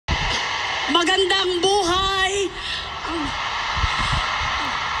Magandang buhay.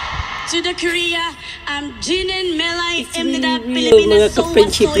 To the Korea, Jinin, Melai, Real, mga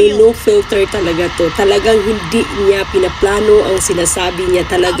ka-friendship, no filter talaga to. Talagang hindi niya pinaplano ang sinasabi niya.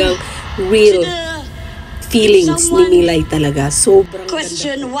 Talagang real feelings ni Melai talaga. Sobrang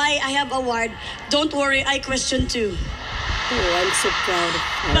question why I have award. Don't worry, I question too. Oh, I'm so proud of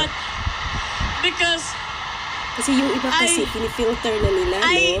her. But because kasi yung iba kasi pinifilter na nila,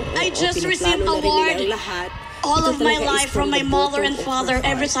 I just received award all of my life from my mother and father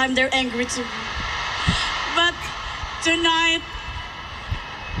every time they're angry to me. But tonight,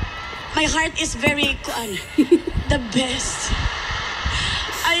 my heart is very the best.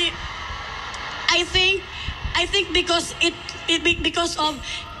 I think because because of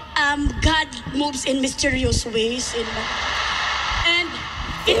God moves in mysterious ways and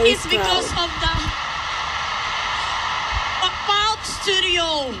it is because of the Pulp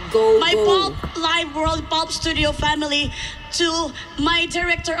Studio, my Pulp Live World Pulp Studio family, to my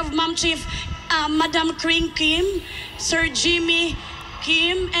director of Mom Chief, Madam Kring Kim, Sir Jimmy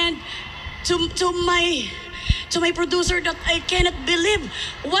Kim, and to my producer that I cannot believe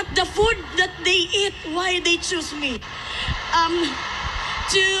what the food that they eat, why they choose me.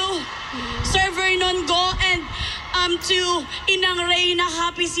 To Sir Vernon Go and to Inang Reyna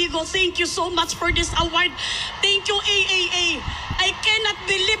Happy Sigo, thank you so much for this award. Thank you, AAA. I cannot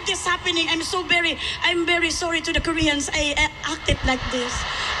believe this happening. I'm very sorry to the Koreans I acted like this.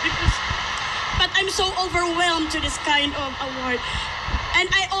 But I'm so overwhelmed to this kind of award. And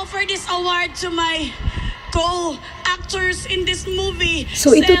I offer this award to my co-actors in this movie.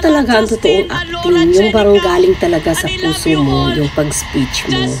 So ito talaga ang totoong acting, yung parang galing talaga sa puso mo, yung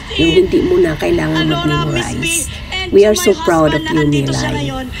pag-speech mo, yung hindi mo na kailangan mag-memorize. We are so proud of you, Melai.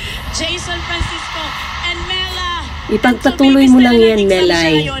 Jason Francisco and Mela. Ipagpatuloy mo lang yan,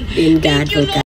 Melai. In God will